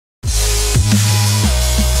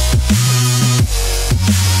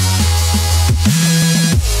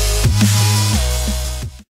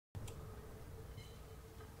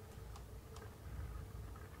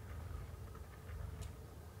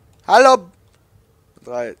Hallo!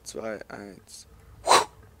 3, 2, 1.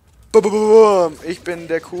 Bum. Ich bin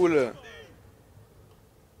der Coole.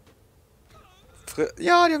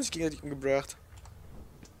 Ja, die haben sich gegenseitig umgebracht.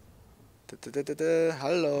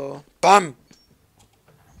 Hallo. Bam!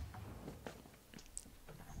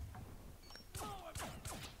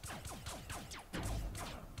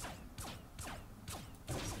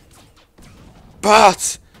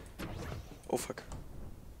 Bart! Oh fuck.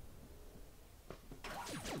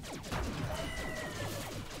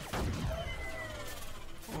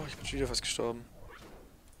 Oh, ich bin schon wieder fast gestorben.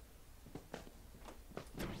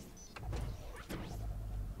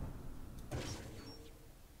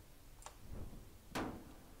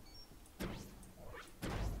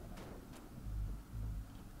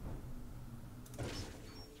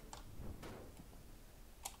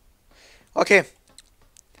 Okay.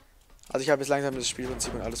 Also ich habe jetzt langsam das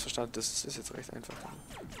Spielprinzip und alles verstanden. Das ist jetzt recht einfach.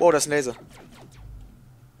 Oh, das ist ein Laser.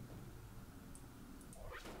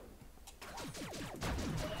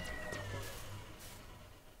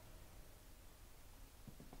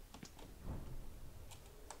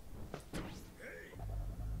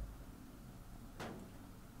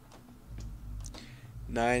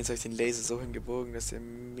 Nein, jetzt habe ich den Laser so hingebogen, dass er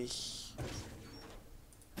mich...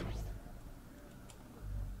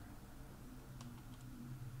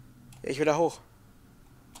 Ja, ich will da hoch.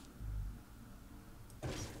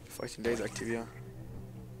 Bevor ich den Laser aktiviere.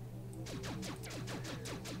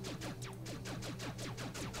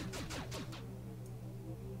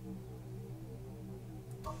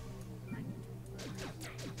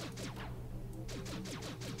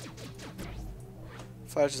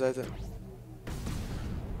 Falsche Seite.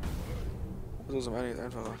 So ist um einiges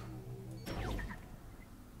einfacher.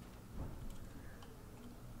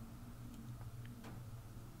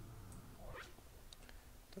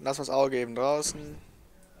 Dann lass uns Auge eben draußen.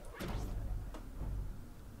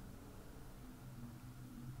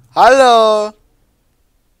 Hallo!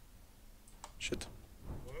 Shit.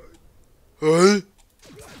 Hey!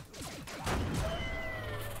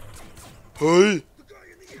 Hey!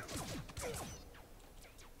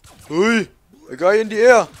 Hui! A guy in the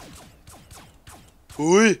air!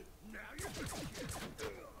 Hui!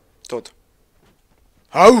 Tot.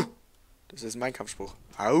 Hau! Das ist mein Kampfspruch.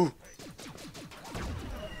 Hau!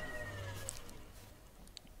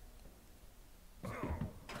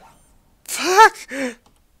 Fuck!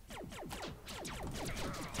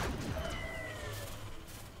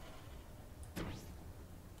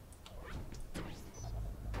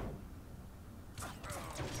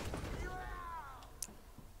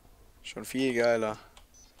 Schon viel geiler.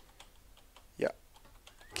 Ja.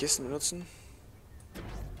 Kisten benutzen.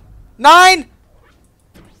 Nein!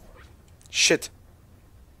 Shit.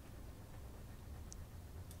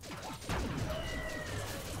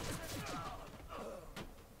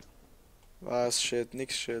 Was? Shit,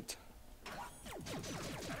 nix Shit.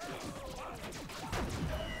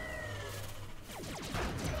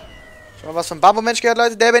 Schon mal was von Bambo-Mensch gehört,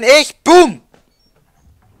 Leute? Der bin ich! Boom!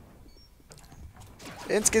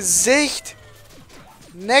 Ins Gesicht!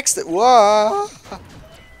 Nächste! Wow!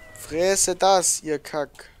 Fresse das, ihr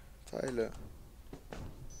Kackteile.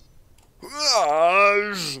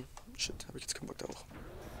 Shit, hab ich jetzt keinen Bock darauf.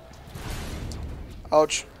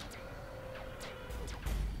 Autsch.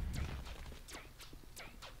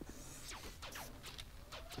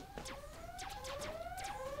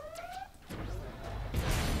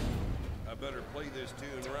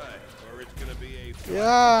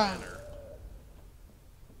 Ja.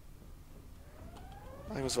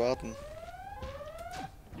 Ich muss warten.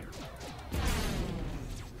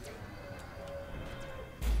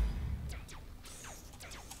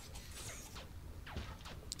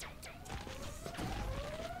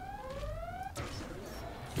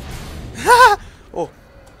 Oh.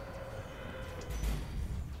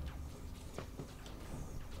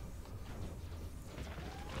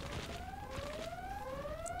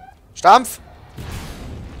 Stampf!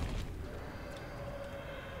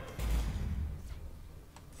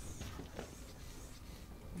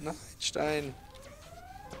 Nein, Stein.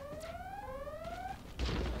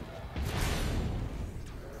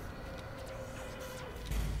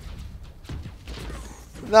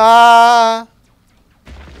 Na!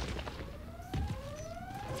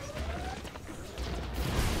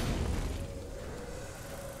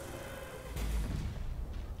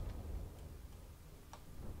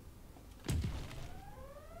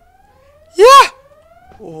 Ja!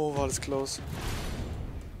 Oh, war das close.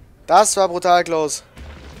 Das war brutal close.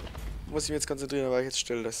 Muss ich mich jetzt konzentrieren, aber ich jetzt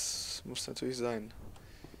still. Das muss natürlich sein.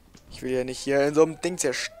 Ich will ja nicht hier in so einem Ding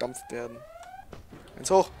zerstampft werden. Eins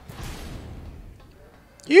hoch.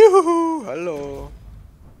 Juhu, hallo.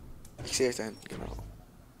 Ich sehe euch da hinten, genau.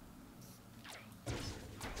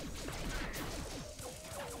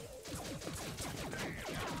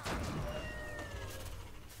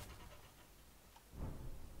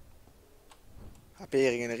 HP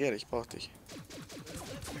regeneriert, ich brauch dich.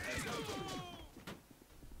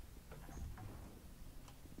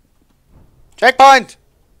 Checkpoint!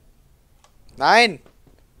 Nein!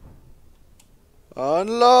 Und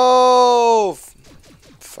lauf!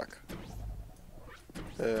 Fuck.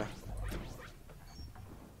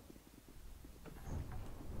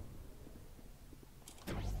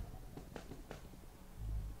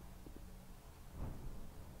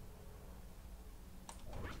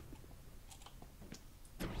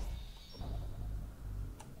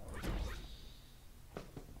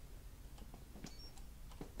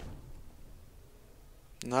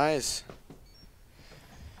 Nice.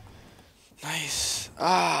 Nice.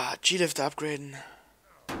 Ah, G-Lift upgraden.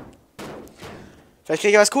 Vielleicht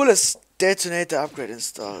kriege ich was Cooles. Detonator Upgrade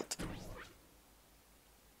installed.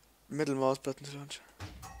 Middle Mouse Button to launch.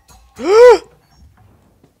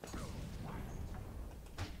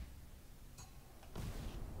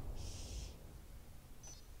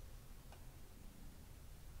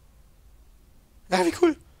 Ja, wie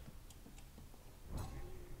cool.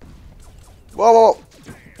 Wow, wow.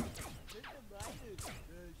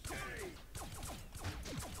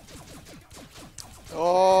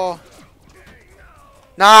 Oh.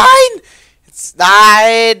 Nein! Jetzt,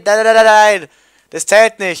 nein! Nein, nein, nein, nein! Das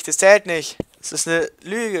zählt nicht, das zählt nicht. Das ist eine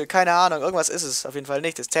Lüge, keine Ahnung. Irgendwas ist es auf jeden Fall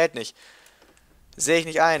nicht, das zählt nicht. Das sehe ich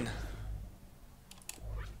nicht ein.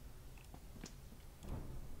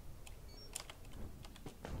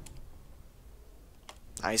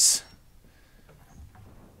 Nice.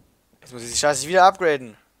 Jetzt muss ich die Scheiße wieder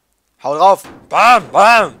upgraden. Hau drauf! Bam!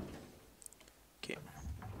 Bam! Okay.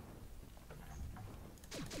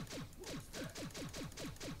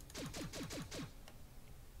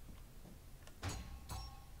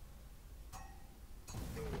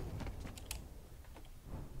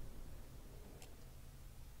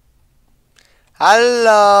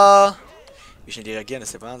 Hallo! Wie schnell die reagieren,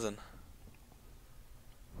 ist der Wahnsinn.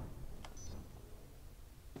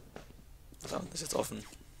 Da unten ist jetzt offen.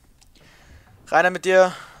 Reiner mit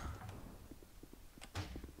dir.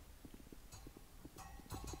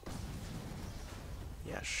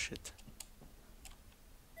 Ja, shit.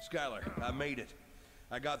 Skylar, I made it.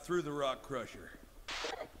 I got through the rock crusher.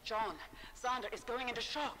 John, Sander is going into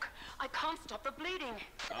shock. I can't stop the bleeding.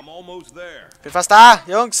 I'm almost there. Bin fast da,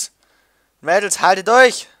 Jungs. Mädels, haltet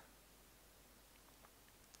durch.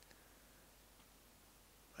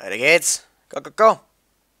 Weiter geht's. Go, go, go.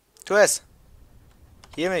 Tu es.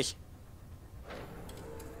 Hier mich.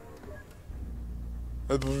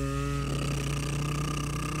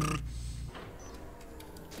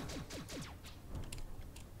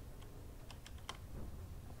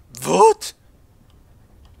 What?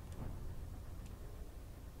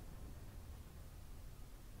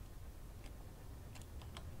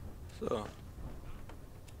 So.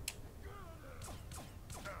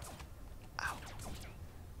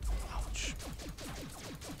 Autsch.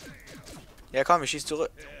 Ja, komm, ich schieß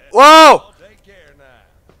zurück. Wow!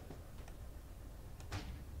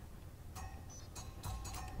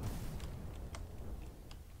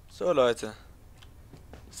 So, Leute.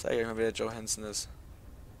 Ich zeige euch mal, wer der Joe Hansen ist.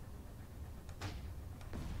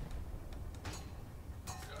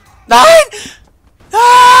 Nein!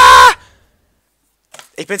 Ah!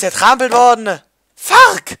 Ich bin zertrampelt worden.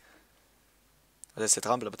 Fuck! Das ist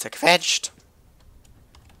zertrampelt, aber zerquetscht.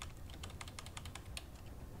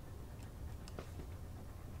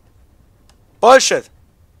 Bullshit!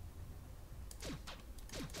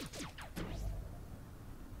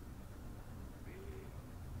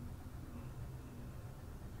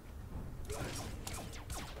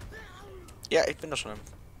 Ja, ich bin da schon.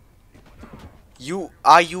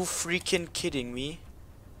 Are you freaking kidding me?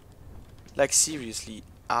 Like seriously,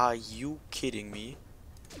 are you kidding me?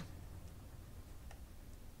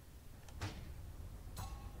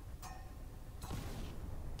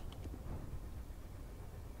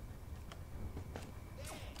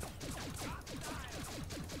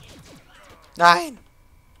 Nein!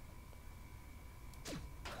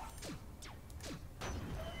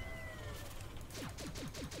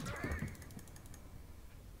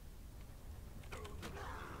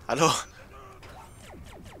 Hallo?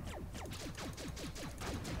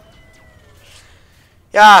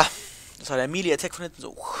 Ja, das war der Melee-Attack von hinten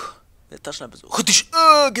so. Der Taschenlampe so.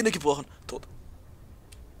 Genick gebrochen. Tot.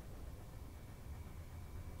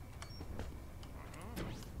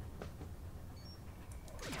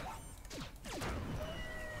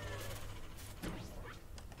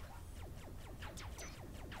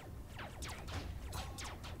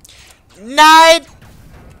 Nein!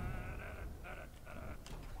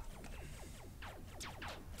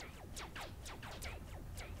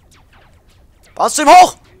 Baust du ihm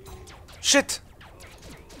hoch? Shit.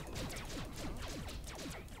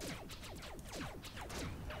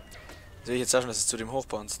 Sehe ich jetzt auch schon, dass es zu dem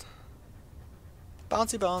hochbounced.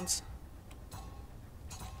 Bouncy bounce.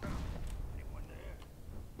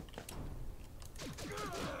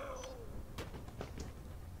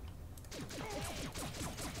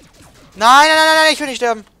 Nein, nein, nein, nein, ich will nicht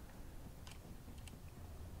sterben.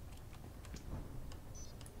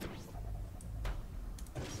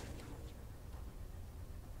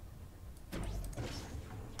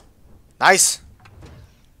 Nice.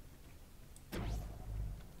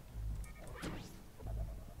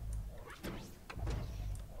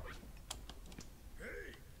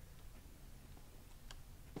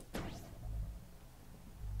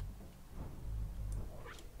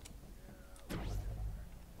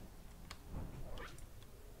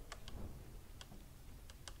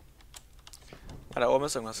 Ah, da oben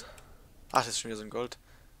ist irgendwas. Ach, das ist schon wieder so ein Gold.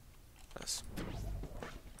 Was?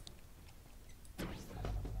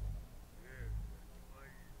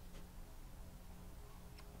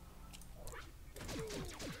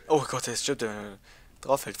 Oh Gott, der stimmt, der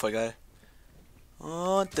drauf fällt, voll geil.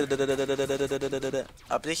 Und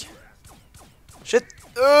ab dich. Shit.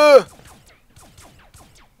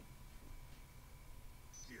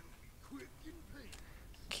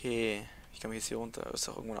 Okay, ich kann mich jetzt hier runter. Ist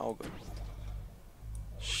doch irgendwo ein Auge.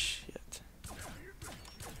 Shit.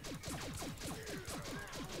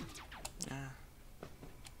 Ja.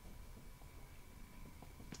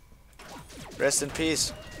 Rest in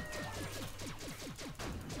peace.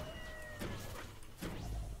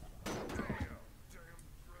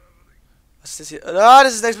 Was ist das hier? Ah,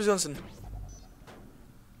 das ist ein Explosionssinn.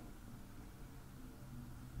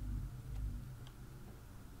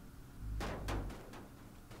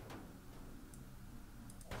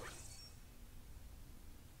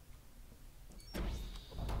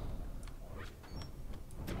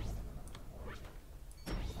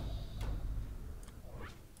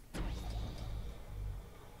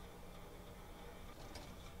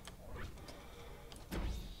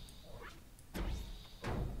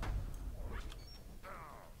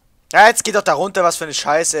 Ja, jetzt geht doch da runter, was für eine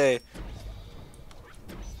Scheiße, ey.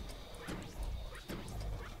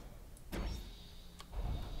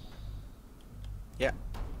 Ja.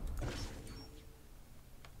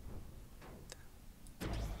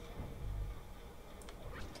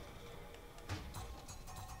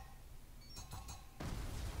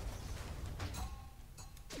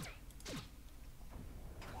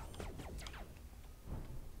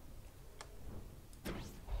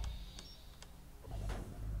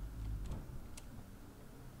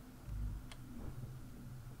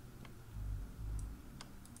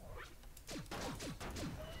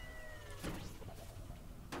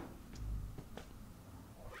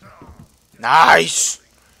 Nice!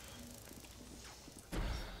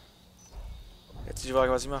 Jetzt die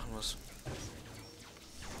Frage, was ich machen muss.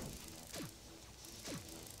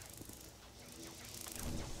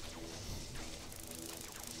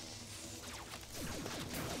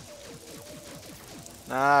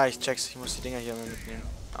 Ah, ich check's. Ich muss die Dinger hier mal mitnehmen.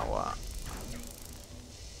 Aua.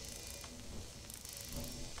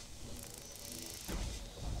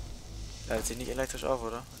 Ladet sich nicht elektrisch auf,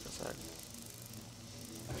 oder? Ich kann sagen.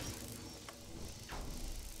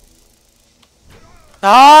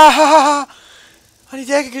 Ah! An die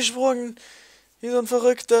Decke gesprungen. Wie so ein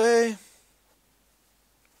Verrückter, ey.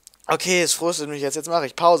 Okay, es frustet mich jetzt. Jetzt mache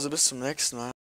ich Pause. Bis zum nächsten Mal.